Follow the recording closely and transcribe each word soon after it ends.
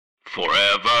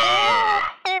Forever.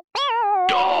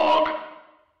 Dog.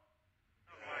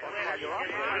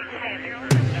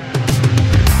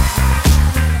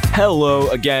 Hello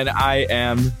again, I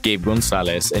am Gabe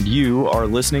Gonzalez, and you are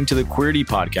listening to the Queerty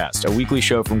Podcast, a weekly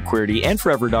show from Queerty and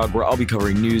Forever Dog, where I'll be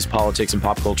covering news, politics, and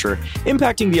pop culture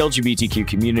impacting the LGBTQ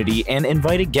community and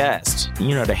invite a guest,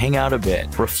 to hang out a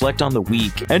bit, reflect on the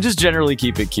week, and just generally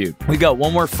keep it cute. We got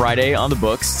one more Friday on the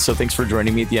books, so thanks for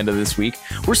joining me at the end of this week,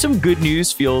 where some good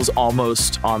news feels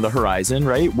almost on the horizon,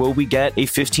 right? Will we get a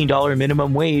 $15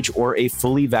 minimum wage or a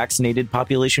fully vaccinated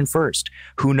population first?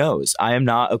 Who knows? I am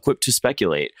not equipped to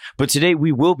speculate. But today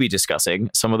we will be discussing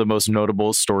some of the most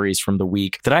notable stories from the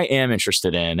week that I am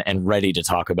interested in and ready to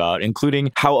talk about,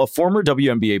 including how a former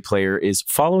WNBA player is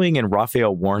following in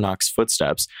Raphael Warnock's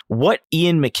footsteps, what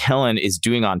Ian McKellen is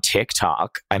doing on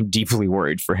TikTok, I'm deeply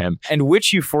worried for him, and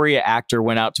which Euphoria actor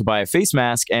went out to buy a face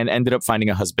mask and ended up finding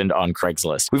a husband on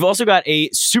Craigslist. We've also got a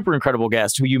super incredible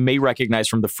guest who you may recognize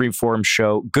from the Freeform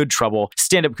show Good Trouble.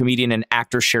 Stand-up comedian and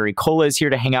actor Sherry Cola is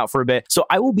here to hang out for a bit, so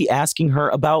I will be asking her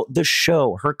about the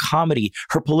show, her comedy,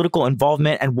 her political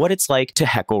involvement, and what it's like to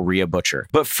heckle Rhea Butcher.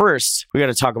 But first, we got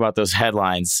to talk about those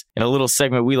headlines in a little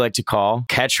segment we like to call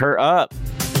Catch Her Up.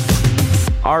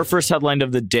 Our first headline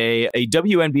of the day, a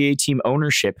WNBA team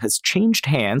ownership has changed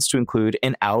hands to include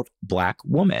an out Black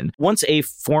woman. Once a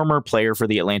former player for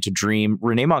the Atlanta Dream,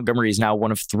 Renee Montgomery is now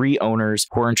one of 3 owners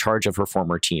who are in charge of her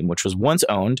former team, which was once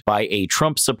owned by a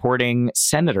Trump-supporting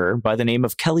senator by the name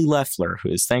of Kelly Loeffler, who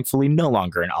is thankfully no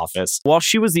longer in office. While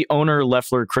she was the owner,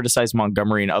 Loeffler criticized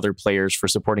Montgomery and other players for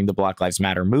supporting the Black Lives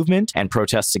Matter movement and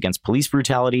protests against police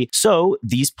brutality, so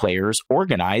these players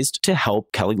organized to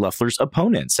help Kelly Loeffler's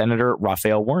opponent, Senator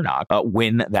Raphael Warnock,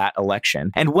 win that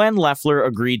election. And when Loeffler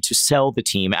agreed to sell the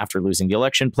team after losing the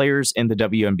election, players in the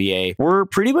WNBA were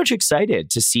pretty much excited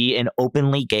to see an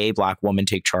openly gay Black woman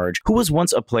take charge who was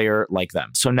once a player like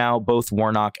them. So now both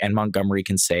Warnock and Montgomery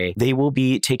can say they will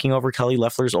be taking over Kelly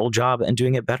Loeffler's old job and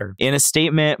doing it better. In a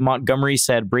statement, Montgomery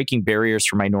said breaking barriers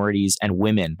for minorities and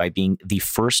women by being the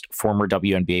first former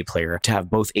WNBA player to have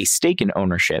both a stake in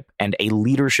ownership and a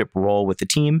leadership role with the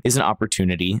team is an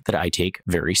opportunity that I take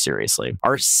very seriously.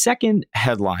 Our second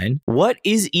headline, what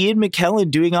is Ian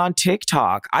McKellen doing on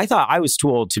TikTok? I thought I was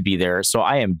too old to be there, so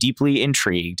I am deeply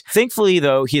intrigued. Thankfully,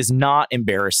 though, he is not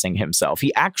embarrassing himself.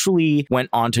 He actually went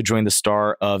on to join the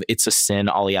star of It's a Sin,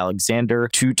 Ollie Alexander,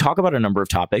 to talk about a number of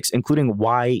topics, including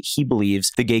why he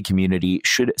believes the gay community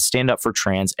should stand up for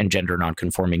trans and gender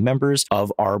nonconforming members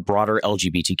of our broader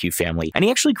LGBTQ family. And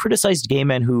he actually criticized gay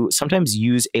men who sometimes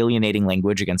use alienating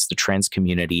language against the trans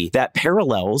community that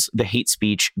parallels the hate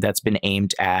speech that's been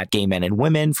aimed at gay men and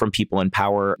women from people in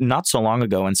power not so long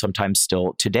ago and sometimes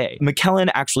still today. McKellen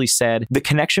actually said, the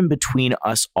connection between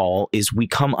us all is we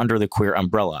come under the queer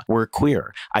umbrella. We're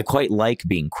queer. I quite like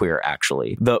being queer,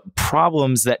 actually. The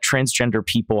problems that transgender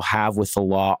people have with the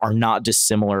law are not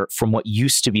dissimilar from what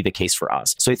used to be the case for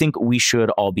us. So I think we should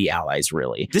all be allies,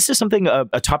 really. This is something,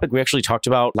 a topic we actually talked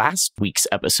about last week's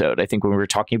episode. I think when we were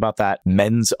talking about that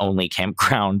men's only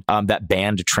campground that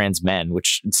banned trans men,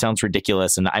 which sounds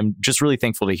ridiculous. And I'm just really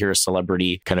thankful to hear a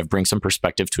celebrity kind of bring some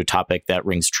perspective to a topic that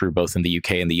rings true both in the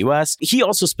UK and the US. He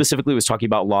also specifically was talking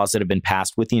about laws that have been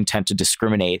passed with the intent to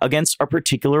discriminate against a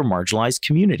particular marginalized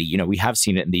community. We have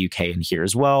seen it in the UK and here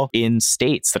as well, in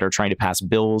states that are trying to pass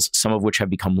bills, some of which have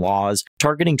become laws,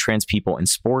 targeting trans people in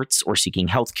sports or seeking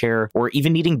healthcare or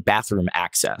even needing bathroom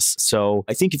access. So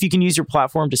I think if you can use your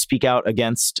platform to speak out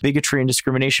against bigotry and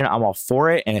discrimination, I'm all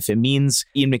for it. And if it means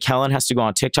Ian McKellen has to go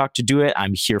on TikTok to do it,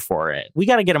 I'm here for it. We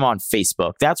got to get him on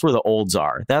Facebook. That's where the olds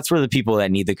are. That's where the people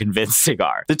that need the convincing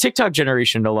are. The TikTok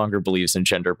generation no longer believes in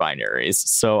gender binaries.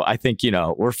 So I think,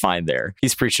 we're fine there.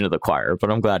 He's preaching to the choir,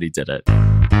 but I'm glad he did it.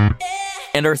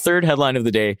 And our third headline of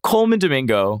the day, Coleman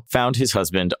Domingo found his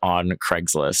husband on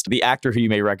Craigslist. The actor who you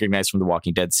may recognize from the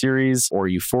Walking Dead series or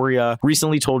Euphoria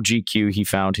recently told GQ he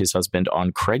found his husband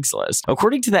on Craigslist.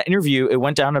 According to that interview, it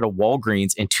went down at a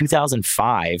Walgreens in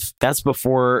 2005. That's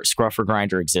before Scruff or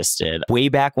Grindr existed. Way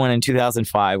back when in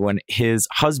 2005, when his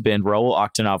husband, Raul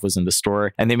Akhtanov, was in the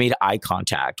store and they made eye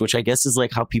contact, which I guess is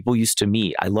like how people used to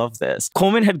meet. I love this.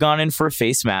 Coleman had gone in for a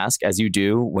face mask, as you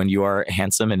do when you are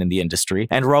handsome and in the industry,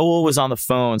 and Raul was on the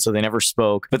phone, so they never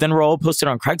spoke. But then Raul posted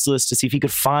on Craigslist to see if he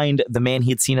could find the man he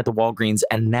had seen at the Walgreens,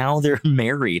 and now they're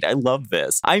married. I love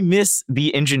this. I miss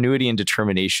the ingenuity and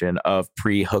determination of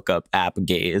pre-hookup app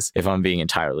gays, if I'm being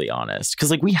entirely honest.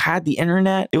 Because we had the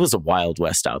internet. It was a wild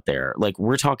west out there.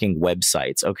 We're talking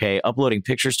websites, okay? Uploading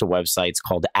pictures to websites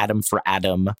called Adam for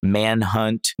Adam,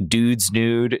 Manhunt, Dudes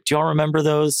Nude. Do y'all remember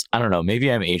those? I don't know.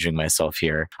 Maybe I'm aging myself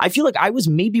here. I feel like I was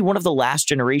maybe one of the last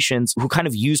generations who kind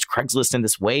of used Craigslist in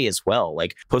this way as well. well,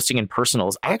 like posting in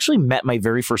personals. I actually met my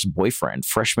very first boyfriend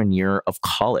freshman year of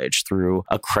college through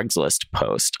a Craigslist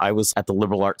post. I was at the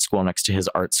liberal arts school next to his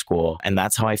art school, and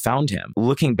that's how I found him.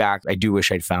 Looking back, I do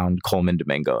wish I'd found Coleman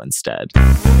Domingo instead.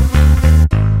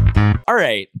 All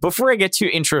right, before I get too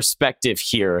introspective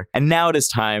here, and now it is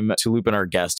time to loop in our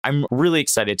guest, I'm really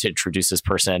excited to introduce this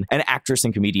person, an actress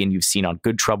and comedian you've seen on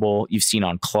Good Trouble, you've seen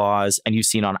on Claws, and you've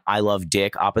seen on I Love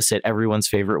Dick, opposite everyone's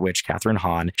favorite witch, Kathryn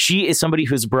Hahn. She is somebody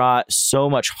who's brought so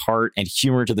much heart and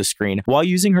humor to the screen while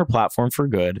using her platform for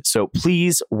good. So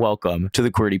please welcome to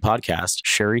the Queerty Podcast,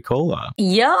 Sherry Cola.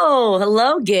 Yo,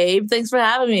 hello, Gabe. Thanks for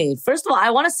having me. First of all, I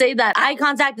want to say that eye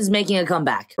contact is making a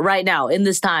comeback right now in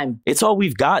this time. It's all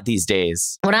we've got these days.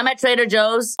 When I'm at Trader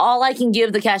Joe's, all I can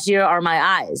give the cashier are my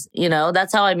eyes. You know,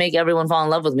 that's how I make everyone fall in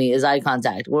love with me is eye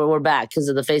contact. We're back because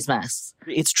of the face masks.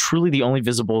 It's truly the only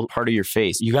visible part of your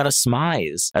face. You gotta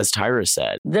smize, as Tyra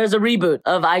said. There's a reboot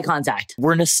of eye contact.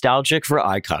 We're nostalgic for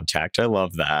eye contact. I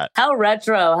love that. How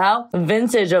retro, how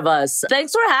vintage of us.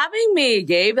 Thanks for having me,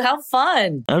 Gabe. How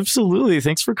fun. Absolutely.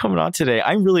 Thanks for coming on today.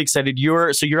 I'm really excited.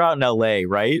 You're out in LA,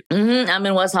 right? I'm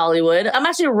in West Hollywood. I'm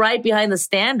actually right behind the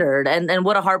Standard. And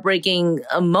what a heartbreaking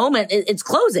moment. It's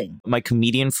closing. My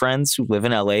comedian friends who live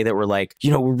in LA that were like,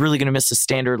 we're really going to miss the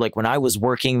Standard. Like when I was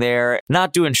working there,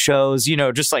 not doing shows,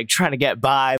 just like trying to get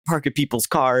by, park at people's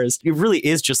cars. It really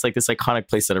is just like this iconic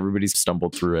place that everybody's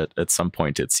stumbled through it at some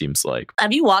point, it seems like.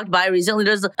 Have you walked by recently?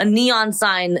 There's a neon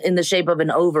sign in the shape of an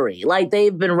ovary. Like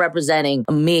they've been representing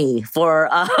me for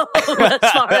as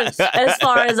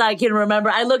far as I can remember.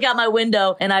 I look out my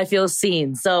window and I feel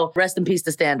seen. So rest in peace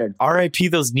to Standard. R.I.P.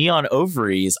 those neon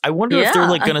ovaries. I wonder if they're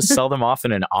like going to sell them off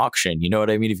in an auction. You know what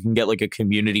I mean? If you can get like a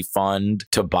community fund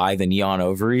to buy the neon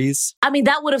ovaries. I mean,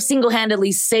 that would have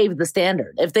single-handedly saved the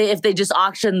Standard if they just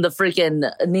auctioned the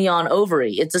freaking neon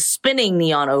ovary. It's a spinning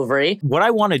neon ovary. What I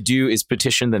want to do is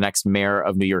petition the next mayor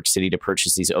of New York City to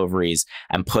purchase these ovaries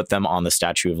and put them on the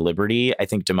Statue of Liberty. I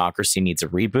think democracy needs a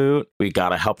reboot. We got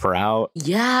to help her out.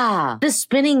 Yeah. This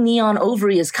spinning neon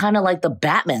ovary is kind of like the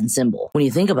Batman symbol when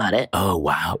you think about it. Oh,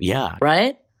 wow. Yeah.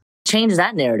 Right? Change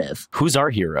that narrative. Who's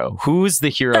our hero? Who's the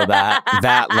hero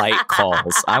that light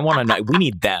calls? I want to know. We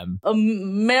need them.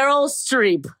 Meryl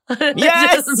Streep.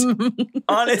 Yes!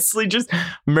 Honestly, just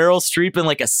Meryl Streep in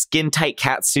like a skin-tight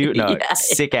catsuit and a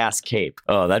sick-ass cape.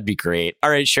 Oh, that'd be great.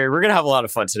 All right, Sherry, we're going to have a lot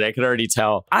of fun today. I can already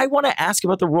tell. I want to ask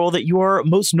about the role that you are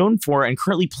most known for and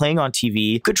currently playing on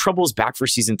TV. Good Trouble is back for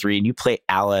season 3 and you play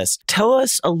Alice. Tell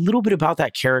us a little bit about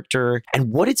that character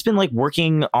and what it's been like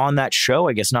working on that show,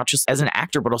 I guess, not just as an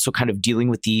actor, but also kind of dealing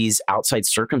with these outside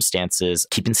circumstances,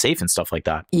 keeping safe and stuff like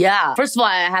that. Yeah. First of all,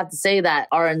 I have to say that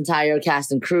our entire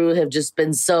cast and crew have just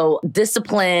been so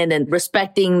disciplined and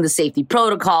respecting the safety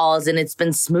protocols, and it's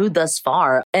been smooth thus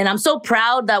far. And I'm so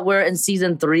proud that we're in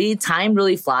season 3. Time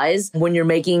really flies when you're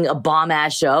making a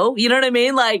bomb-ass show. You know what I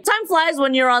mean? Like, time flies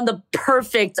when you're on the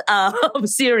perfect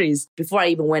series. Before I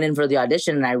even went in for the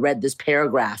audition, and I read this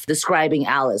paragraph describing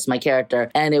Alice, my character,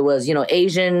 and it was,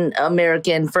 Asian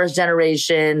American, first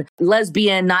generation,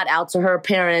 lesbian, not out to her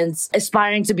parents,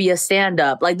 aspiring to be a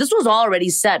stand-up. Like, this was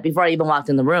already set before I even walked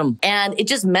in the room. And it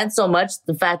just meant so much,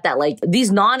 the fact that, like,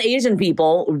 these non-Asian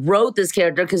people wrote this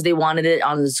character because they wanted it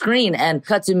on the screen. And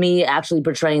cut to me actually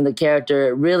portraying the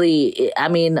character, really, I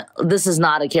mean, this is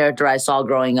not a character I saw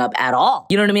growing up at all.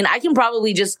 You know what I mean? I can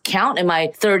probably just count in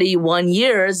my 31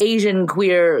 years Asian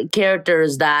queer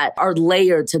characters that are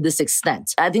layered to this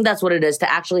extent. I think that's what it is,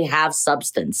 to actually have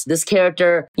substance. This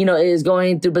character, is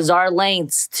going through bizarre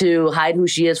lengths to hide who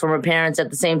she is from her parents. At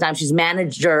the same time, she's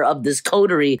manager of this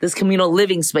coterie, this communal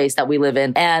living space that we live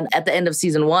in. And at the end of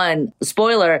season 1,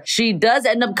 spoiler, she does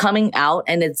end up coming out,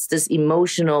 and it's this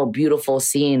emotional, beautiful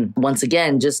scene. Once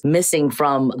again, just missing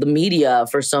from the media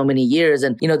for so many years.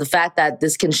 And, the fact that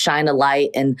this can shine a light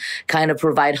and kind of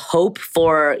provide hope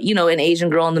for, an Asian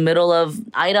girl in the middle of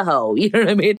Idaho. You know what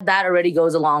I mean? That already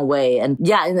goes a long way. And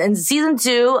yeah, in season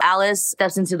 2, Alice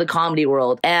steps into the comedy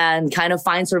world and kind of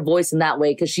finds her voice in that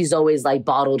way because she's always like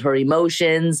bottled her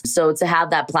emotions. So to have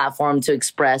that platform to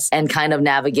express and kind of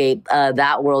navigate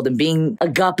that world and being a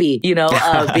guppy, being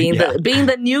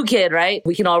the new kid, right?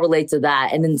 We can all relate to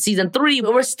that. And in season 3,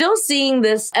 we're still seeing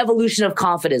this evolution of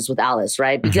confidence with Alice,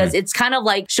 right? Because it's kind of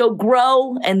like she'll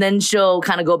grow and then she'll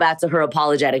kind of go back to her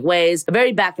apologetic ways,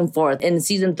 very back and forth. In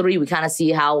season 3, we kind of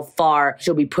see how far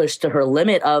she'll be pushed to her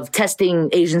limit of testing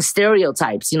Asian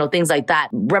stereotypes, things like that,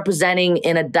 representing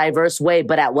in a diverse way,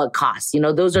 but at what cost?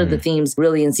 Those are the themes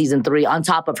really in season 3, on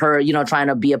top of her, trying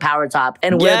to be a power top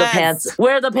and wear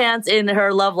the pants in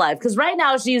her love life. Because right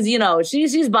now she's,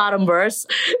 she's bottom verse.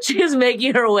 She's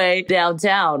making her way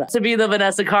downtown to be the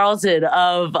Vanessa Carlton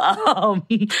of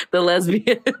the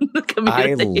lesbian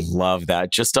community. I love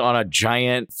that. Just on a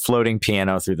giant floating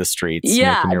piano through the streets.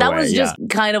 Yeah, that was just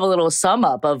kind of a little sum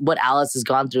up of what Alice has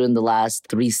gone through in the last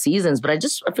 3 seasons. But I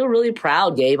feel really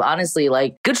proud, Gabe. Honestly,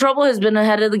 Good Trouble has been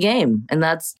ahead of the game. And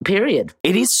that's period.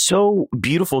 It is so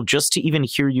beautiful just to even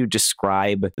hear you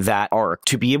describe that arc,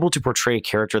 to be able to portray a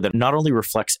character that not only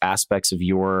reflects aspects of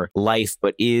your life,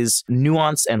 but is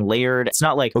nuanced and layered. It's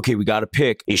not like, okay, we got to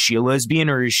pick, is she a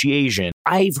lesbian or is she Asian?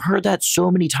 I've heard that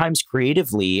so many times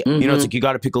creatively. It's like, you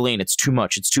got to pick a lane. It's too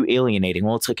much. It's too alienating.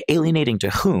 Well, it's like, alienating to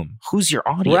whom? Who's your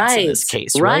audience in this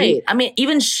case, right? I mean,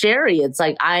 even Sherry, it's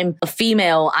like, I'm a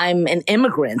female, I'm an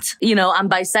immigrant, I'm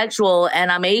bisexual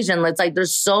and I'm Asian. It's like,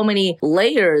 there's so many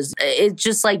layers. It's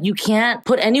just like, you can't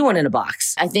put anyone in a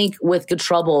box. I think with Good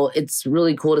Trouble, it's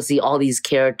really cool to see all these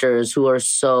characters who are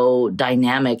so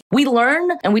dynamic. We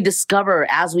learn and we discover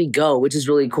as we go, which is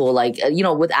really cool.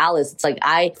 With Alice, it's like,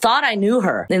 I thought I knew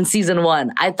her in season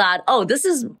 1. I thought, oh, this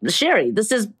is Sherry.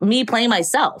 This is me playing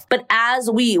myself. But as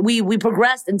we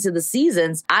progressed into the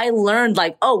seasons, I learned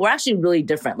oh, we're actually really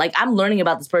different. I'm learning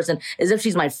about this person as if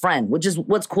she's my friend, which is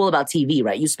what's cool about TV,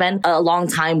 right? You spend a long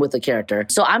time with a character.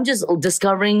 So I'm just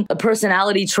discovering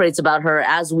personality traits about her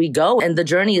as we go. And the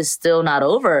journey is still not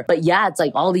over. But yeah, it's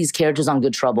like all these characters on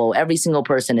Good Trouble, every single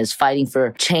person is fighting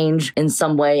for change in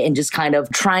some way and just kind of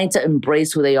trying to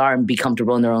embrace who they are and be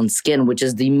comfortable in their own skin, which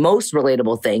is the most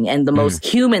relatable thing and the most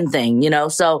human thing,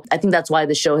 So I think that's why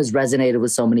the show has resonated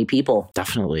with so many people.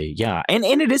 Definitely, yeah. And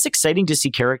it is exciting to see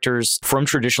characters from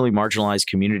traditionally marginalized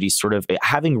communities sort of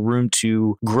having room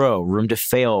to grow, room to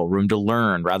fail, room to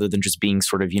learn, rather than just being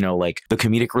sort of, the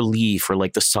comedic relief or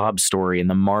the sob story and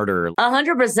the martyr.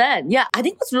 100%. Yeah. I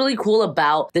think what's really cool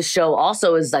about the show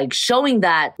also is showing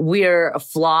that we're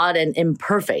flawed and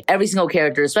imperfect. Every single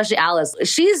character, especially Alice,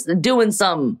 she's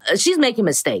making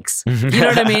mistakes. You know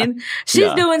what I mean?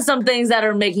 She's doing some things that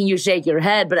are making you shake your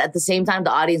head, but at the same time,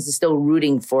 the audience is still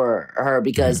rooting for her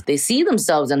because they see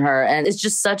themselves in her. And it's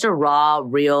just such a raw,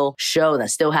 real show that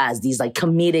still has these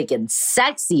comedic and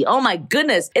sexy. Oh my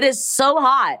goodness. It is so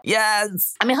hot.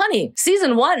 Yes. I mean, honey,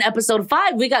 season 1, episode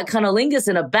 5, we got cunnilingus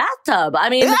in a bathtub. I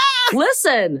mean,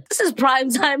 listen, this is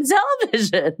primetime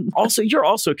television. Also, you're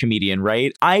also a comedian,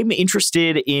 right? I'm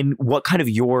interested in what kind of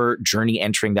your journey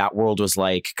entering that world was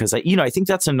like, because I think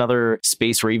that's another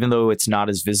space where even though it's not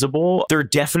as visible, there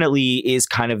definitely is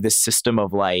kind of this system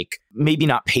of maybe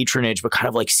not patronage, but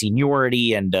kind of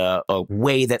seniority and a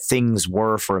way that things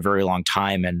were for a very long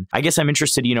time. And I guess I'm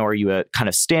interested, are you a kind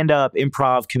of stand-up,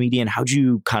 improv comedian? How'd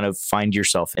you kind of find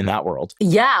yourself in that world?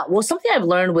 Yeah, well, something I've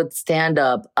learned with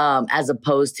stand-up as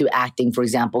opposed to acting, for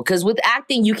example, because with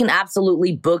acting, you can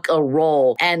absolutely book a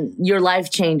role and your life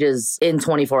changes in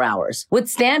 24 hours. With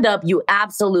stand-up, you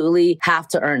absolutely have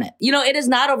to earn it. It is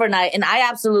not overnight, and I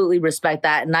absolutely respect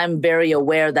that. And I'm very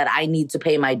aware that I need to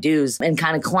pay my dues and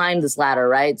kind of climb this ladder,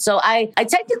 right? So I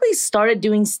technically started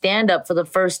doing stand-up for the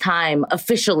first time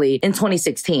officially in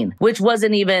 2016, which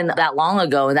wasn't even that long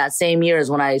ago. And that same year is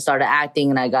when I started acting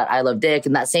and I got I Love Dick.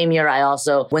 And that same year, I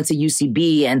also went to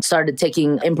UCB and started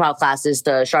taking improv classes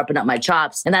to sharpen up my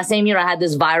chops. And that same year, I had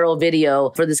this viral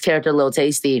video for this character, Lil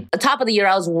Tasty. At the top of the year,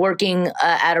 I was working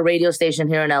at a radio station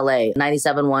here in LA,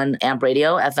 97.1 Amp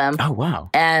Radio FM. Oh, wow.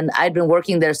 And I'd been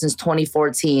working there since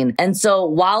 2014. And so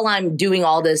while I'm doing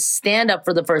all this stand-up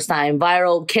for the first time,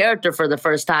 viral character for the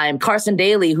first time, Carson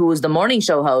Daly, who was the morning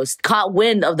show host, caught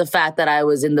wind of the fact that I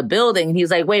was in the building. And he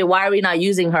was like, wait, why are we not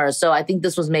using her? So I think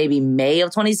this was maybe May of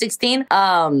 2016.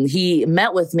 He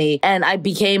met with me and I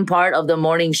became part of the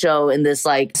morning show in this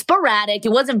sporadic.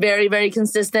 It wasn't very, very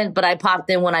consistent, but I popped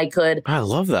in when I could. I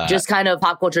love that. Just kind of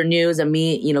pop culture news and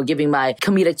me, giving my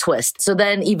comedic twist. So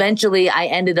then eventually I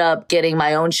ended up getting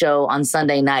my own show on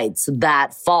Sunday nights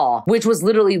that fall, which was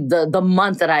literally the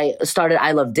month that I started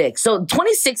I Love Dick. So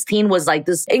 2016 was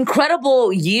this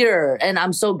incredible year. And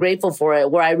I'm so grateful for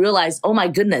it, where I realized, oh my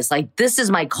goodness, this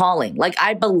is my calling.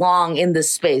 I belong in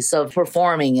this space of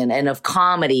performing and of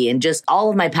comedy, and just all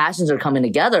of my passions are coming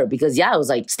together because it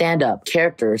was stand-up,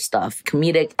 character stuff,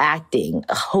 comedic acting,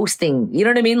 hosting, you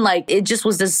know what I mean? It just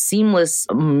was this seamless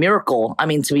miracle. I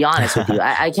mean, to be honest with you,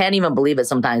 I can't even believe it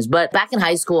sometimes. But back in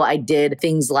high school, I did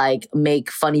things like make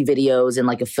funny videos in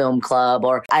like a film club,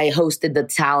 or I hosted the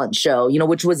talent show,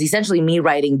 which was essentially me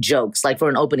writing jokes like for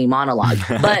an opening monologue.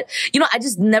 But, I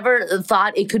just never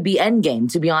thought it could be Endgame,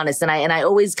 to be honest. And I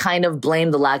always kind of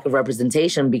blamed the lack of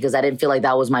representation because I didn't feel like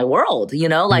that was my world,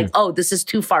 oh, this is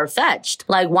too far-fetched.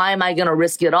 Like, why am I going to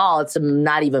risk it all to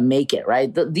not even make it,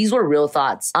 right? These were real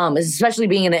thoughts. Especially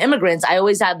being an immigrant, I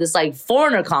always have this like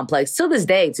foreigner complex till this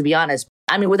day, to be honest.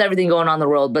 I mean, with everything going on in the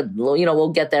world, but, we'll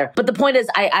get there. But the point is,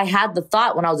 I had the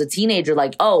thought when I was a teenager,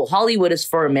 like, oh, Hollywood is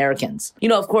for Americans.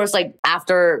 Of course, like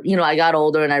after, I got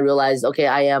older and I realized, okay,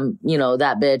 I am,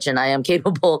 that bitch and I am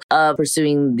capable of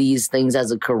pursuing these things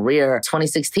as a career.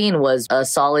 2016 was a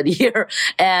solid year.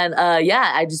 And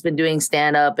I've just been doing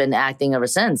stand-up and acting ever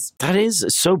since. That is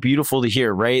so beautiful to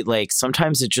hear, right? Like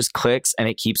sometimes it just clicks and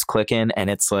it keeps clicking and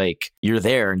it's like you're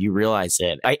there and you realize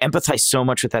it. I empathize so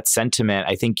much with that sentiment.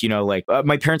 I think,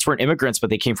 my parents weren't immigrants,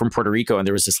 but they came from Puerto Rico and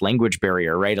there was this language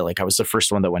barrier, right? Like I was the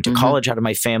first one that went to college out of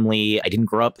my family. I didn't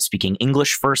grow up speaking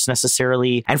English first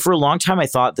necessarily. And for a long time, I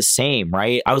thought the same,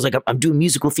 right? I was like, I'm doing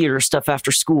musical theater stuff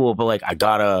after school, but like,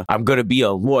 I'm going to be a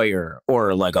lawyer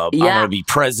or like I'm going to be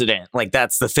president. Like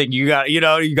that's the thing you got, you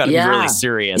got to be really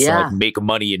serious and like make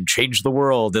money and change the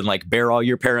world and like bear all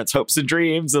your parents' hopes and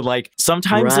dreams. And like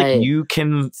sometimes like you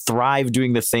can thrive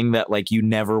doing the thing that like you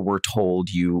never were told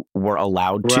you were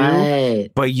allowed to.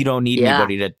 But you don't need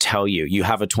anybody to tell you. You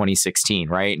have a 2016,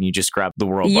 right? And you just grab the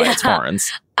world by its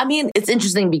horns. I mean, it's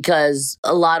interesting because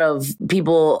a lot of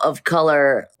people of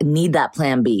color need that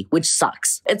plan B, which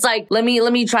sucks. It's like, let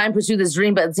me try and pursue this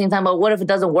dream, but at the same time, what if it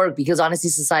doesn't work? Because honestly,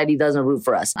 society doesn't root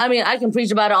for us. I mean, I can preach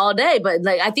about it all day, but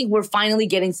like, I think we're finally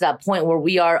getting to that point where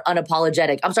we are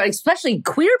unapologetic. I'm sorry, especially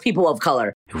queer people of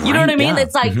color. You know what I mean?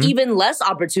 It's like even less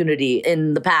opportunity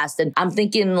in the past. And I'm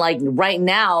thinking like right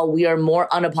now, we are more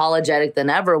unapologetic than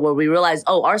ever, where we realize,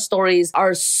 oh, our stories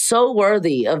are so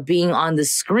worthy of being on the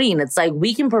screen. It's like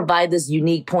we can provide this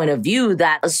unique point of view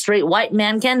that a straight white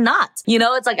man cannot.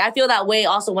 It's like I feel that way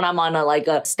also when I'm on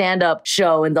a stand-up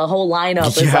show and the whole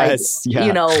lineup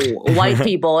is white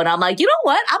people. And I'm like, you know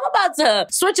what? I'm about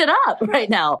to switch it up right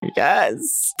now.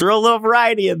 Yes. Throw a little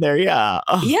variety in there. Yeah.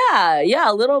 Oh.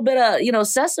 Yeah. A little bit of,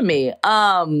 sesame.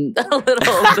 A little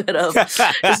bit of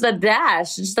just a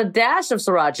dash of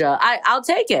sriracha. I'll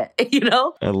take it,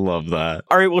 I love that.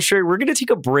 All right. Well, Sherry, we're going to take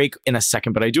a break in a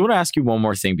second, but I do want to ask you one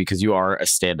more thing because you are a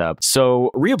stand-up. So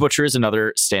Rhea Butcher is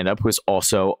another stand-up who is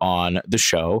also on the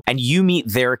show, and you meet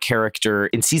their character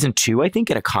in season 2, I think,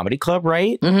 at a comedy club,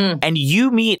 right? And you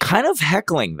meet kind of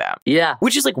heckling them. Yeah.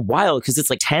 Which is like wild because it's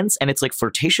like tense and it's like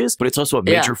flirtatious, but it's also a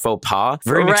major faux pas.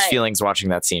 Very mixed feelings watching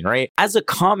that scene, right? As a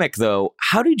comic though,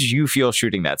 how did you feel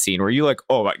shooting that scene? Were you like,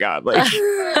 oh my God, like...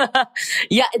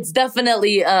 Yeah, it's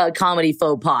definitely a comedy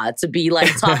faux pas to be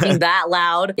like talking that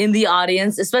loud in the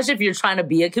audience, especially if you're trying to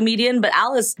be a comedian. But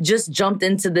Alice just jumped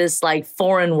into this like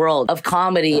foreign world of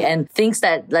comedy and thinks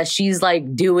that she's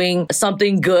like doing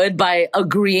something good by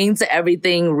agreeing to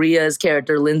everything Rhea's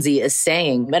character Lindsay is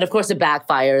saying. And of course it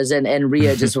backfires and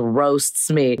Rhea just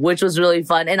roasts me, which was really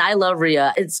fun. And I love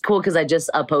Rhea. It's cool because I just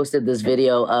posted this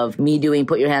video of me doing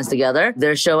Put Your Hands Together,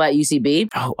 their show at UCB.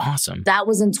 Oh, awesome. That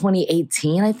was in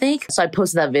 2018, I think. So I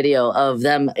posted that video of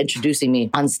them introducing me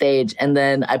on stage. And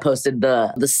then I posted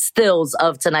the stills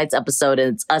of tonight's episode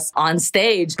and it's us on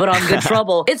stage, but on Good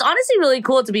Trouble. It's honestly really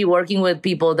cool to be working with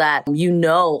people that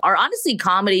are honestly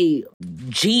comedy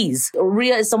G's.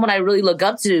 Rhea is someone I really look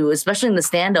up to, especially in the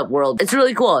stand-up world. It's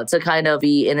really cool to kind of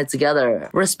be in it together.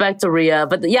 Respect to Rhea.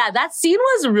 But that scene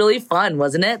was really fun,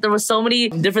 wasn't it? There were so many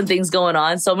different things going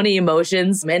on, so many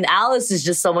emotions. And Alice is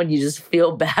just someone you just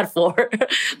feel bad for.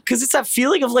 Because it's that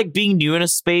feeling of like being new in a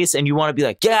space and you want to be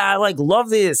like, yeah, I like love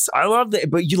this. I love it.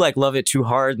 But you like love it too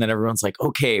hard. And then everyone's like,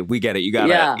 okay, we get it. You got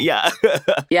it. Yeah.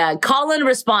 Yeah. Call-in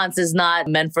response is not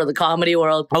meant for the comedy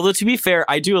world. Although to be fair,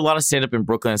 I do a lot of stand-up in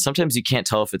Brooklyn. And sometimes you can't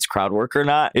tell if it's crowd work or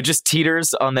not. It just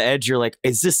teeters on the edge. You're like,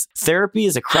 is this therapy?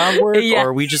 Is it crowd work? Or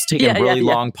are we just taking really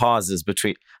long pauses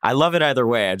between? I love it either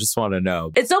way. I just want to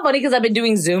know. It's so funny because I've been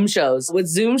doing Zoom shows. With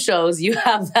Zoom shows, you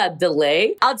have that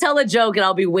delay. I'll tell a joke and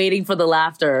I'll be waiting for the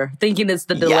laughter, thinking it's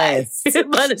the delay. Yes.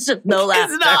 But it's just no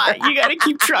laughter. It's not. You got to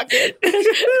keep trucking.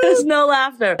 There's no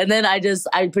laughter. And then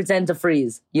I pretend to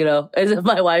freeze, as if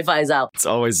my Wi-Fi's out. It's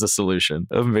always the solution.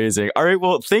 Amazing. All right.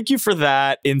 Well, thank you for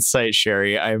that insight,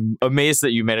 Sherry. I'm amazed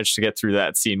that you managed to get through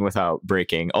that scene without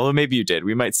breaking. Although maybe you did.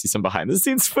 We might see some behind the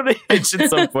scenes footage at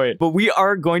some point. But we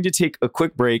are going to take a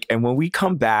quick break. And when we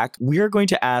come back, we are going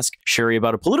to ask Sherry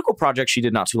about a political project she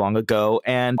did not too long ago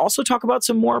and also talk about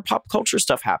some more pop culture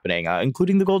stuff happening,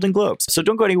 including the Golden Globes. So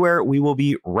don't go anywhere. We will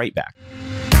be right back.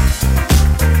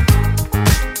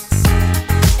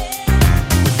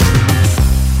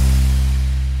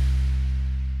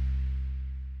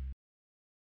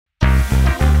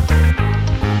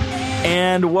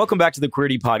 And welcome back to the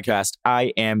Queerty Podcast.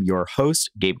 I am your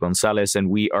host, Gabe Gonzalez, and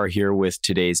we are here with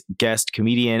today's guest,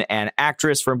 comedian and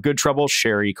actress from Good Trouble,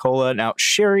 Sherry Cola. Now,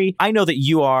 Sherry, I know that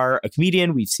you are a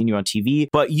comedian. We've seen you on TV,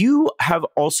 but you have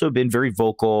also been very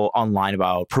vocal online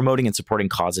about promoting and supporting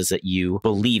causes that you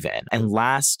believe in. And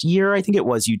last year, I think it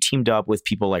was, you teamed up with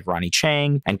people like Ronnie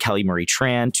Chang and Kelly Marie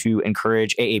Tran to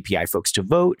encourage AAPI folks to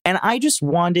vote. And I just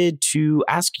wanted to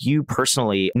ask you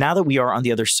personally, now that we are on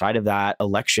the other side of that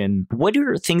election, what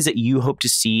are things that you hope to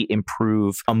see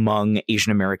improve among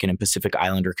Asian American and Pacific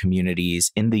Islander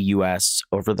communities in the U.S.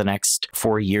 over the next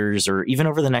 4 years or even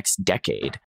over the next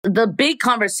decade? The big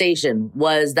conversation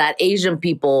was that Asian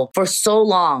people for so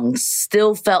long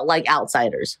still felt like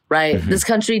outsiders, right? Mm-hmm. This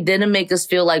country didn't make us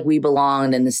feel like we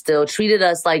belonged and it still treated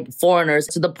us like foreigners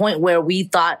to the point where we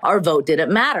thought our vote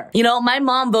didn't matter. You know, my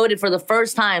mom voted for the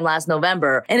first time last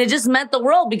November and it just meant the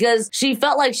world because she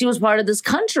felt like she was part of this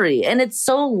country and it's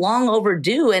so long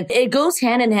overdue. And it goes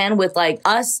hand in hand with like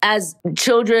us as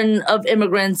children of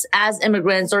immigrants, as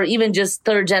immigrants, or even just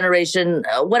third generation,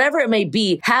 whatever it may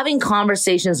be, having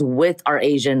conversations with our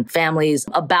Asian families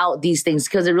about these things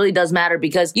because it really does matter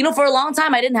because, you know, for a long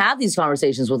time, I didn't have these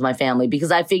conversations with my family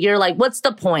because I figure like, what's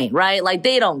the point, right? Like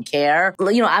they don't care.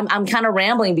 You know, I'm kind of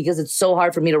rambling because it's so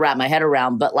hard for me to wrap my head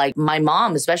around. But like my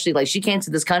mom, especially, like she came to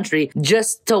this country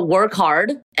just to work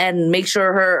hard and make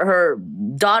sure her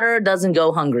daughter doesn't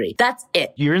go hungry. That's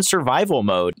it. You're in survival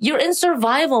mode. You're in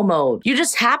survival mode. You're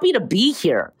just happy to be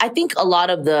here. I think a lot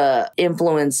of the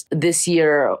influence this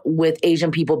year with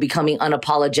Asian people becoming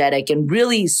unapologetic and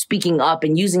really speaking up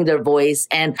and using their voice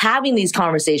and having these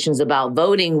conversations about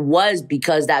voting was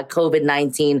because that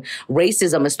COVID-19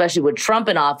 racism, especially with Trump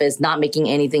in office, not making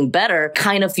anything better,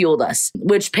 kind of fueled us,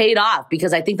 which paid off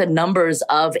because I think the numbers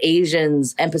of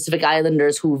Asians and Pacific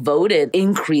Islanders who voted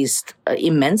increased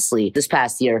immensely this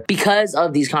past year because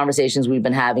of these conversations we've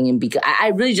been having. And because I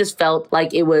really just felt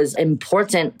like it was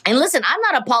important. And listen, I'm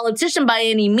not a politician by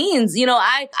any means. You know,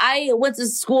 I went to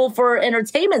school for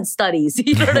entertainment studies.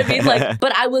 You know what I mean? Like,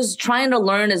 but I was trying to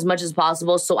learn as much as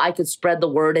possible so I could spread the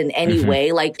word in any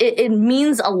way. Like, it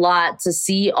means a lot to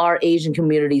see our Asian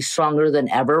community stronger than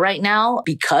ever right now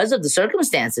because of the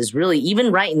circumstances, really.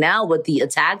 Even right now with the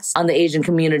attacks on the Asian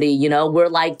community, you know, we're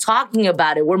like talking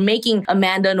about it. We're making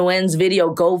Amanda Nguyen's video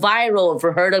go viral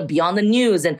for her to be on the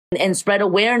news and spread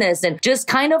awareness and just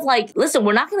kind of like, listen,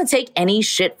 we're not going to take any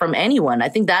shit from anyone. I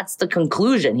think that's the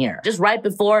conclusion here. Just right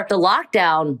before the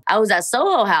lockdown, I was at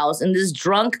Soho House and this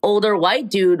drunk older white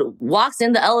dude walks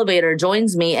in the elevator,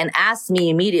 joins me and asks me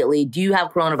immediately, do you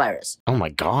have coronavirus? Oh my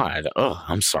God. Oh,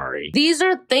 I'm sorry. These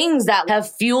are things that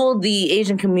have fueled the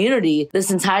Asian community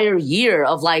this entire year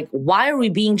of like, why are we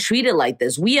being treated like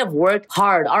this? We have worked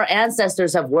hard. Our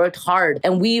ancestors have worked hard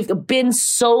and we've been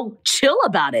so chill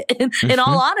about it. In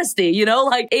all honesty, you know,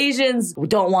 like Asians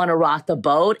don't want to rock the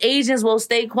boat. Asians will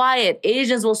stay quiet.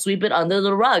 Asians will sweep it under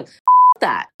the rug.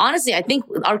 That. Honestly, I think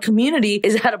our community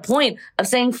is at a point of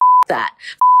saying that.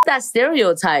 That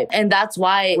stereotype. And that's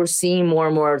why we're seeing more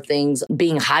and more things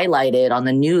being highlighted on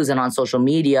the news and on social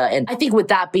media. And I think with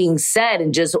that being said,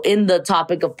 and just in the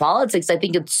topic of politics, I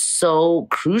think it's so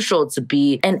crucial to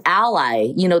be an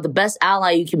ally, you know, the best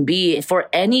ally you can be for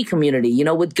any community. You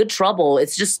know, with Good Trouble,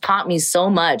 it's just taught me so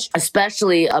much,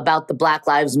 especially about the Black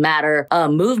Lives Matter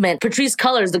movement. Patrisse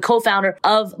Cullors, the co-founder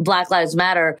of Black Lives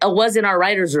Matter, was in our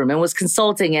writer's room and was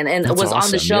consulting and was awesome,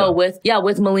 on the show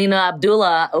with Melina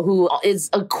Abdullah, who is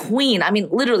a queen. I mean,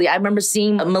 literally, I remember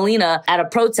seeing Melina at a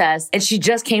protest and she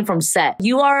just came from set.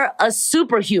 You are a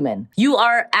superhuman. You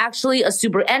are actually a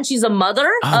and she's a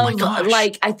mother of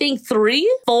like, I think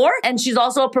 3, 4. And she's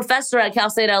also a professor at Cal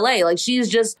State LA. Like she's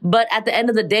just, but at the end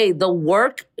of the day, the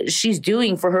work she's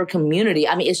doing for her community,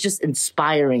 I mean, it's just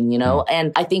inspiring, you know?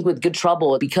 And I think with Good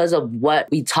Trouble, because of what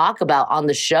we talk about on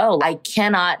the show, I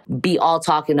cannot be all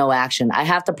talk and no action. I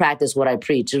have to practice what I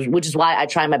preach, which is why I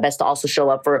try my best to also show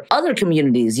up for other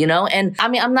communities, you know? And I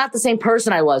mean, I'm not the same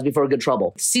person I was before Good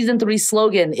Trouble. Season 3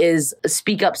 slogan is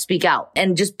speak up, speak out.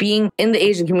 And just being in the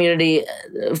Asian community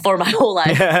for my whole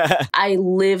life, I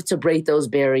live to break those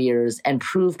barriers and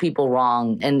prove people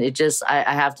wrong. And it just,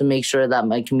 I have to make sure that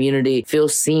my community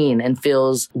feels seen and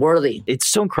feels worthy. It's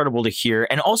so incredible to hear.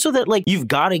 And also that like you've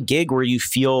got a gig where you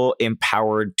feel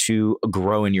empowered to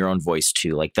grow in your own voice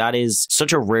too. Like that is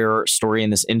such a rare story in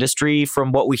this industry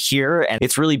from what we hear. And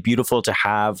it's really beautiful to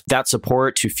have that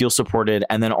support, to feel supported,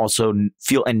 and then also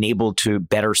feel enabled to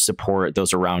better support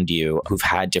those around you who've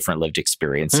had different lived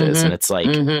experiences. And it's like,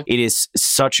 it is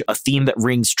such a theme that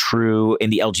rings true in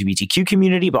the LGBTQ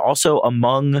community, but also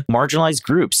among marginalized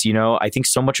groups. You know, I think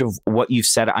so much of what you've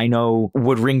said, I know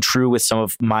would ring true with some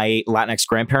of my Latinx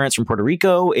grandparents from Puerto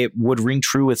Rico. It would ring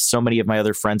true with so many of my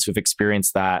other friends who've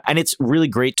experienced that. And it's really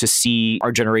great to see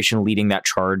our generation leading that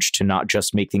charge to not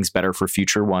just make things better for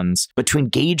future ones, but to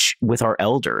engage with our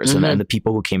elders and the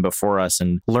people who came before us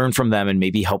and learn from them and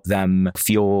maybe help them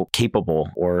feel capable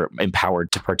or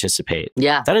empowered to participate.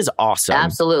 Yeah. That is awesome.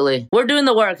 Absolutely. We're doing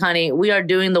the work, honey. We are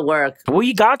doing the work. Well,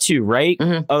 you got to, right?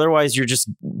 Otherwise, you're just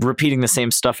repeating the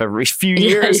same stuff every few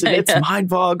years. And it's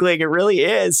mind-boggling. It really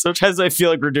is. Sometimes I feel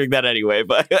like we're doing that anyway.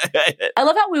 But I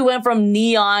love how we went from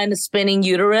neon spinning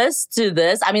uterus to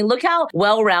this. I mean, look how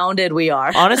well-rounded we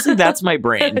are. Honestly, that's my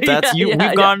brain. That's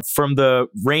We've gone from the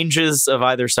ranges of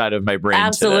either side of my brain.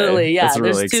 Absolutely. Today. Yeah. That's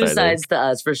really There's two sides to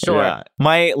us for sure. Yeah.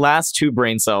 My last two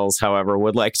brain cells, however,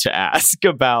 would like to ask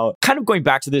about kind of going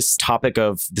back to this topic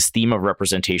of this theme of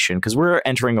representation, because we're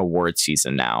entering award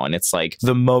season now. And it's like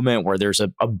the moment where there's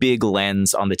a big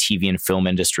lens on the TV and film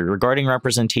industry regarding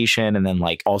representation. And then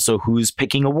like also who's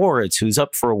picking awards, who's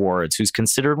up for awards, who's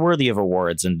considered worthy of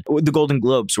awards. And the Golden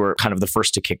Globes were kind of the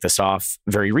first to kick this off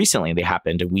very recently. They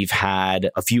happened. And we've had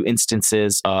a few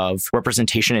instances of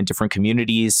representation in different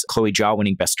communities. Chloe Zhao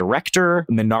winning Best Director,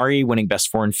 Minari winning Best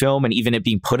Foreign Film, and even it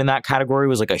being put in that category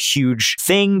was like a huge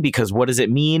thing, because what does it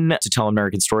mean to tell an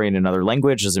American story in another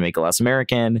language? Does it make it less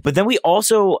American? But then we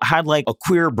also had like a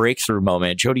queer breakthrough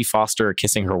moment, Jodie Foster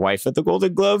kissing her wife at the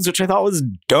Golden Globes, which I thought was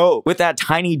dope, with that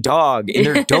tiny dog in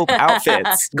their dope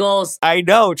outfits. Goals. I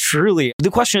know, truly.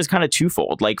 The question is kind of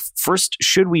twofold. Like, first,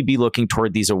 should we be looking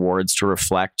toward these awards to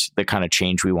reflect the kind of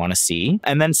change we want to see?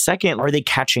 And then second, are they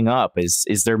catching up?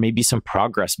 Is there maybe some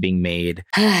progress being made?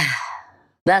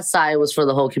 That sigh was for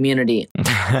the whole community.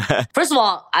 First of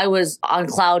all, I was on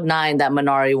cloud nine that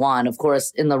Minari won, of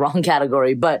course, in the wrong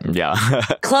category. But yeah.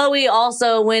 Chloe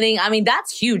also winning. I mean,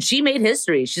 that's huge. She made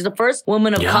history. She's the first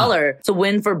woman of color to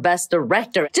win for Best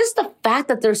Director. Just the fact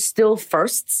that there's still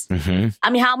firsts. I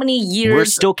mean, how many years? We're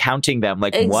still counting them.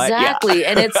 Like, what? Exactly.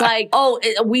 Yeah. And it's like,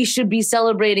 we should be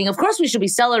celebrating. Of course we should be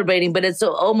celebrating, but it's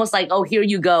almost like, here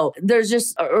you go. There's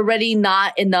just already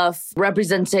not enough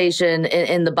representation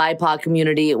in the BIPOC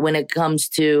community when it comes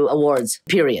to awards,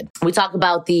 period. We talk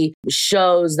about the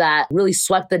shows that really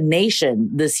swept the nation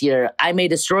this year. I May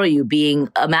Destroy You being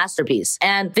a masterpiece.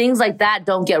 And things like that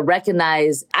don't get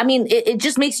recognized. I mean, it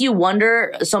just makes you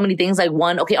wonder so many things. Like,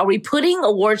 one, okay, are we putting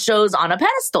award shows on a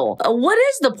pedestal? What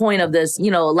is the point of this,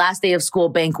 last day of school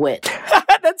banquet?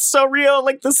 That's so real.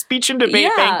 Like the speech and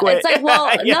debate banquet. It's like, well,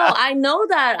 no, I know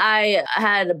that I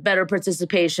had better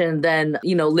participation than,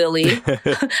 Lily.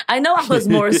 I know I was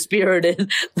more spirited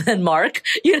than Mark.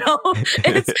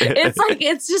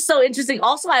 It's just so interesting.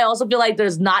 Also, I also feel like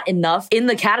there's not enough in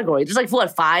the category. There's like,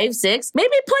 5, 6,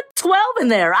 maybe put 12 in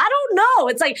there. I don't know.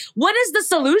 It's like, what is the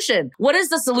solution? What is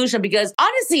the solution? Because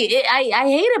honestly, I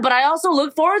hate it, but I also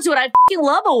look forward to it. I fucking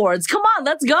love awards. Come on,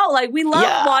 let's go. Like, we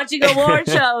love watching award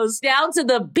shows down to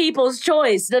the People's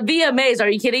Choice, the VMAs. Are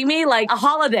you kidding me? Like a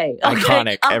holiday. Okay?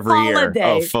 Iconic every holiday. year.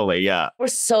 Oh, fully, yeah. We're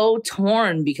so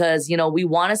torn because, we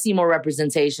want to see more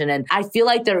representation. And I feel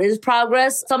like there is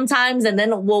progress sometimes, and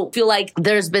then we'll feel like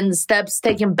there's been steps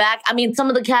taken back. I mean, some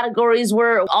of the categories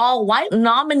were all white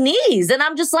nominees. And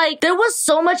I'm just like, there was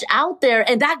so much out there.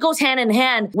 And that goes hand in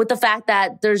hand with the fact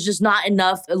that there's just not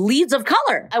enough leads of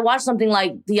color. I watched something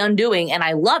like The Undoing and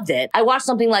I loved it. I watched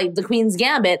something like The Queen's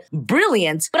Gambit,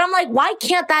 brilliant. But I'm like, why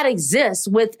can't that exist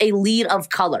with a lead of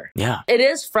color? Yeah. It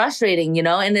is frustrating,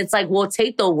 and it's like, we'll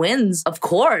take the wins, of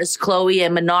course, Chloe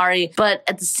and Minari. But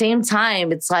at the same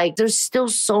time, it's like, there's still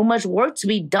so much work to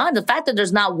be done. The fact that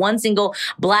there's not one single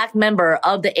Black member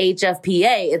of the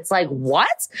HFPA, it's like,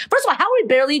 what? First of all, how are we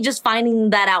barely just finding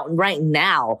that out right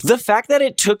now? The fact that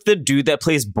it took the dude that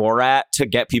plays Borat to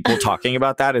get people talking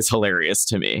about that is hilarious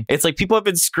to me. It's like, people have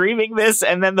been screaming this,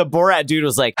 and then the Borat dude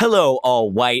was like, hello,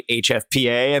 all white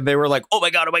HFPA. And they were like, oh my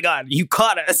God, you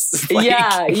caught us. Like,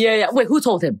 yeah. Wait, who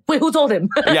told him?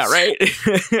 Yeah, right?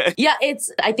 Yeah,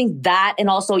 I think that, and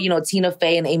also, Tina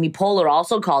Fey and Amy Poehler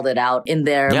also called it out in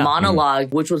their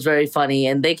monologue, which was very funny,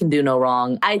 and they can do no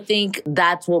wrong. I think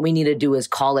that's what we need to do, is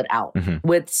call it out.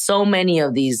 With so many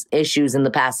of these issues in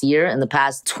the past year, in the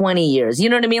past 20 years. You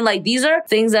know what I mean? Like, these are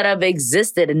things that have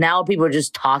existed, and now people are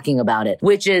just talking about it,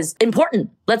 which is important.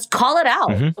 Let's call it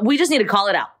out. We just need to call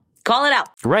it out. Call it out.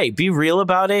 Right. Be real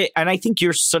about it. And I think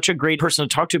you're such a great person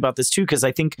to talk to about this too, because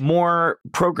I think more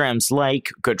programs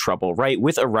like Good Trouble, right,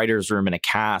 with a writer's room and a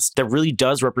cast that really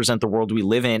does represent the world we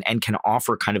live in and can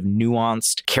offer kind of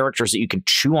nuanced characters that you can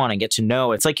chew on and get to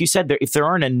know. It's like you said, if there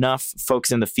aren't enough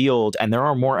folks in the field, and there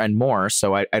are more and more,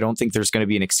 so I don't think there's going to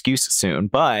be an excuse soon,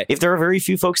 but if there are very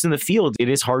few folks in the field, it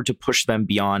is hard to push them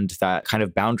beyond that kind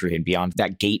of boundary and beyond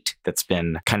that gate that's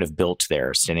been kind of built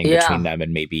there, standing between them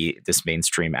and maybe this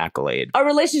mainstream accolade. Our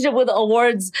relationship with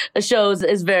awards shows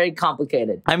is very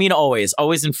complicated. I mean, always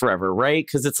and forever, right?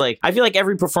 Because it's like, I feel like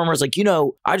every performer is like,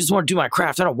 I just want to do my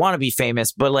craft. I don't want to be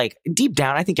famous. But like deep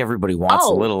down, I think everybody wants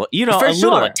a little,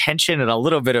 little attention and a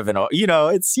little bit of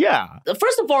it's,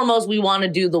 First and foremost, we want to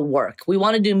do the work. We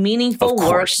want to do meaningful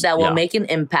work that will make an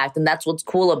impact. And that's what's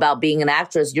cool about being an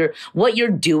actress. What you're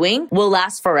doing will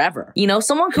last forever.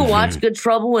 Someone could watch Good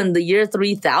Trouble in the year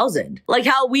 3000. Like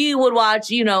how we would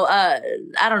watch,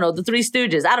 I don't know, the Three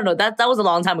Stooges. I don't know. That was a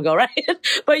long time ago, right?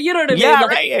 But you know what I mean? Yeah,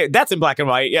 right. Yeah. That's in black and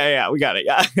white. Yeah, we got it.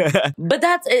 Yeah. But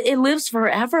it lives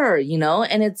forever,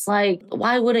 and it's like,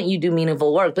 why wouldn't you do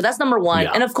meaningful work? But that's number one.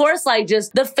 Yeah. And of course, like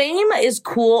just the fame is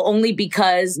cool only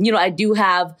because, I do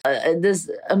have this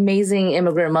amazing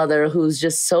immigrant mother who's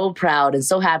just so proud and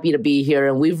so happy to be here.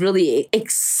 And we've really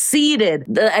exceeded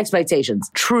the expectations.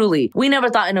 Truly. We never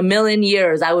thought in a million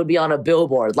years I would be on a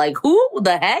billboard. Like, who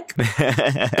the heck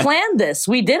planned this?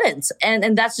 We didn't.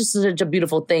 And that's just such a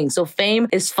beautiful thing. So fame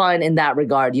is fun in that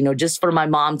regard, just for my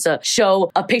mom to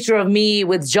show a picture of me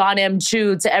with John M.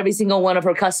 Chu to every single one of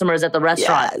her customers at the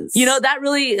restaurant. Yes. That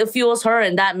really fuels her,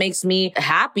 and that makes me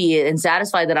happy and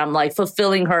satisfied that I'm like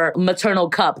fulfilling her maternal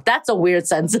cup. That's a weird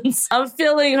sentence. I'm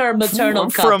filling her maternal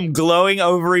cup. From glowing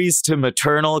ovaries to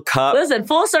maternal cup. Listen,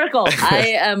 full circle.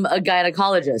 I am a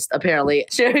gynecologist, apparently.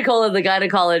 Sherry Cola, the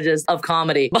gynecologist of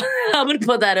comedy. I'm going to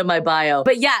put that in my bio.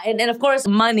 But yeah, and of course,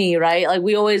 money, right? Like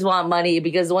we always want money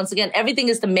because once again, everything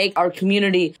is to make our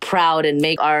community proud and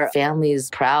make our families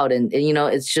proud. And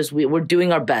it's just, we're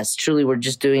doing our best. Truly, we're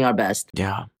just doing our best.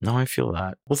 Yeah, no, I feel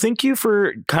that. Well, thank you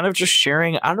for kind of just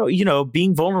sharing, I don't know,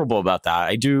 being vulnerable about that.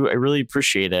 I really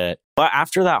appreciate it. But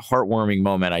after that heartwarming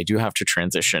moment, I do have to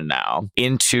transition now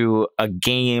into a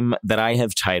game that I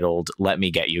have titled Let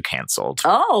Me Get You Canceled.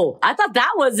 Oh, I thought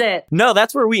that was it. No,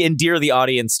 that's where we endear the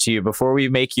audience to you before we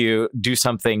make you do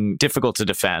something difficult to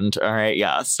defend. All right.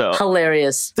 Yeah. So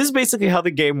hilarious. This is basically how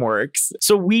the game works.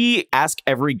 So we ask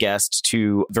every guest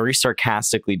to very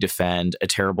sarcastically defend a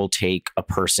terrible take, a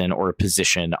person, or a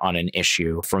position on an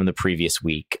issue from the previous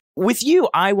week. With you,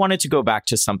 I wanted to go back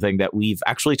to something that we've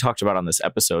actually talked about on this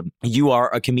episode. You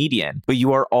are a comedian, but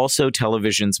you are also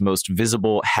television's most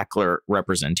visible heckler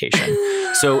representation.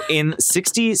 So in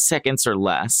 60 seconds or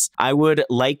less, I would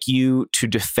like you to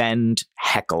defend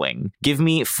heckling. Give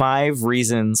me 5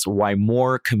 reasons why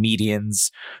more comedians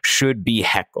should be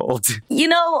heckled.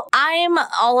 I'm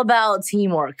all about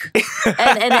teamwork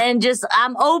and just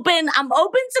I'm open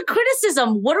to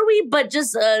criticism. What are we but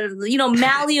just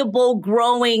malleable,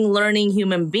 growing, learning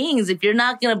human beings if you're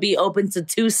not going to be open to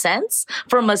 2 cents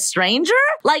from a stranger?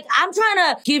 Like, I'm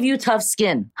trying to give you tough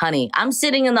skin, honey. I'm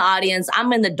sitting in the audience.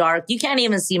 I'm in the dark. You can't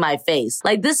even see my face.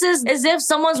 Like, this is as if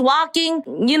someone's walking,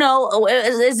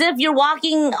 as if you're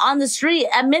walking on the street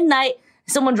at midnight.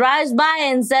 Someone drives by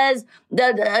and says,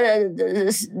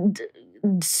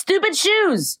 stupid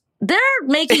shoes. They're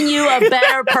making you a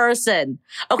better person.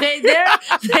 Okay,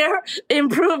 they're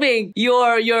improving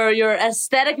your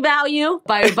aesthetic value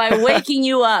by waking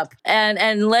you up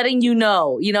and letting you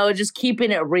know, just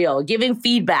keeping it real, giving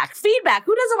feedback. Feedback.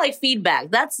 Who doesn't like feedback?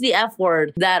 That's the F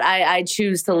word that I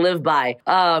choose to live by.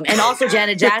 And also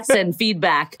Janet Jackson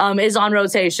feedback is on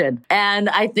rotation, and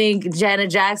I think Janet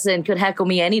Jackson could heckle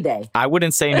me any day. I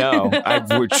wouldn't say no.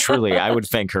 I would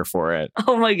thank her for it.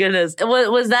 Oh my goodness,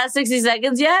 was that 60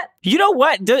 seconds yet? You know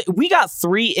what? We got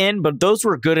 3 in, but those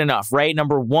were good enough, right?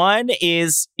 Number 1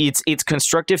 is it's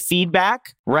constructive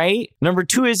feedback, right? Number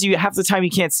 2 is you half the time you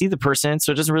can't see the person,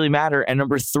 so it doesn't really matter. And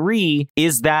number 3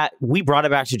 is that we brought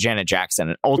it back to Janet Jackson,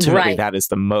 and ultimately that is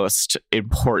the most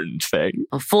important thing.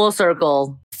 A full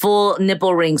circle. Full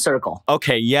nipple ring circle.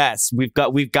 Okay, yes. We've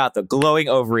got the glowing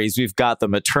ovaries, we've got the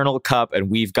maternal cup, and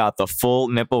we've got the full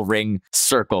nipple ring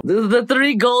circle. The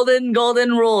 3 golden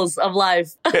rules of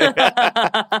life.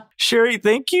 Sherry,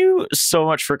 thank you so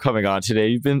much for coming on today.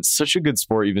 You've been such a good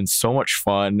sport. You've been so much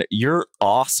fun. You're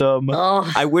awesome.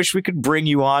 Oh, I wish we could bring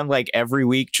you on like every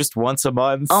week, just once a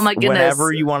month. Oh my goodness.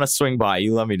 Whenever you want to swing by,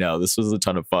 you let me know. This was a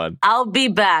ton of fun. I'll be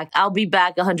back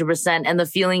 100%. And the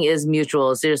feeling is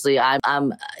mutual. Seriously,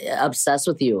 I'm obsessed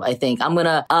with you. I think I'm going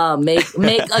to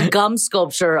make a gum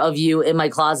sculpture of you in my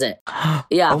closet.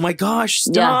 Yeah. Oh my gosh,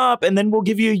 stop. Yeah. And then we'll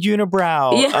give you a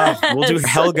unibrow. Yes. We'll do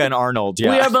Helga and Arnold.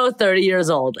 Yeah. We are both 30 years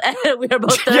old. We are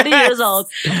both 30 years old.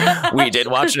 We did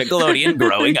watch Nickelodeon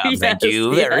growing up. Thank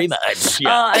you very much. Yeah.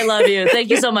 Oh, I love you.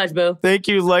 Thank you so much, boo. Thank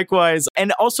you. Likewise.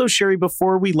 And also, Sherry,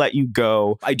 before we let you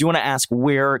go, I do want to ask,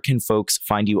 where can folks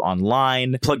find you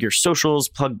online? Plug your socials,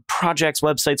 plug projects,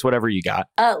 websites, whatever you got.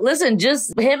 Listen,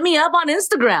 just hit me up on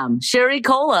Instagram, Sherry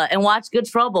Cola, and watch Good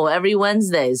Trouble every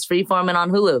Wednesdays, freeform and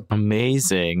on Hulu.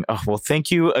 Amazing. Oh, well,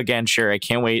 thank you again, Sherry. I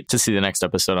can't wait to see the next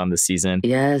episode on this season.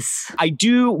 Yes. I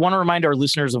do want to remind our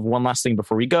listeners of one last thing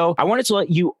before we go. I wanted to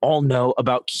let you all know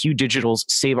about Q Digital's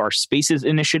Save Our Spaces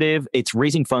initiative. It's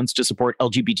raising funds to support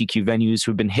LGBTQ venues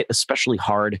who have been hit especially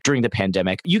hard during the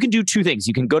pandemic. You can do two things.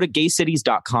 You can go to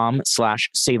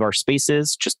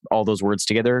gaycities.com/saveourspaces, just all those words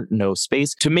together, no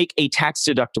space, to make a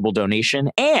tax-deductible donation.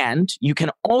 And you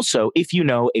can also, if you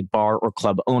know a bar or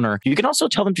club owner, you can also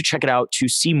tell them to check it out to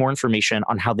see more information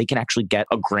on how they can actually get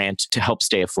a grant to help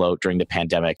stay afloat during the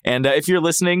pandemic. And if you're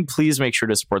listening, please make sure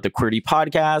to support the Queerty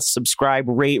Podcast, subscribe,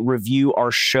 rate, review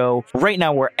our show right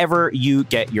now wherever you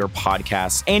get your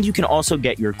podcasts. And you can also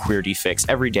get your Queerty fix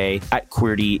every day at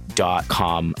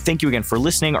Queerty.com. Thank you again for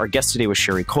listening. Our guest today was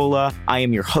Sherry Cola. I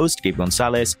am your host, Gabe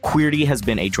Gonzalez. Queerty has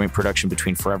been a joint production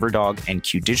between Forever Dog and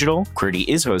Q Digital. Queerty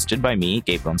is hosted by me,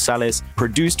 Gabe Gonzalez,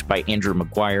 produced by Andrew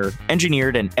McGuire,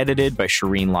 engineered and edited by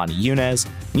Shireen Lani Yunez,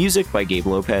 music by Gabe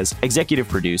Lopez, executive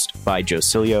produced by Joe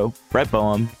Cilio, Brett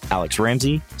Boehm, Alex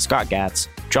Ramsey, Scott Gatz,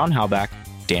 John Halbach,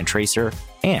 Dan Tracer,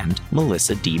 and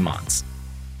Melissa D. Montz.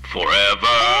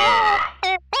 Forever.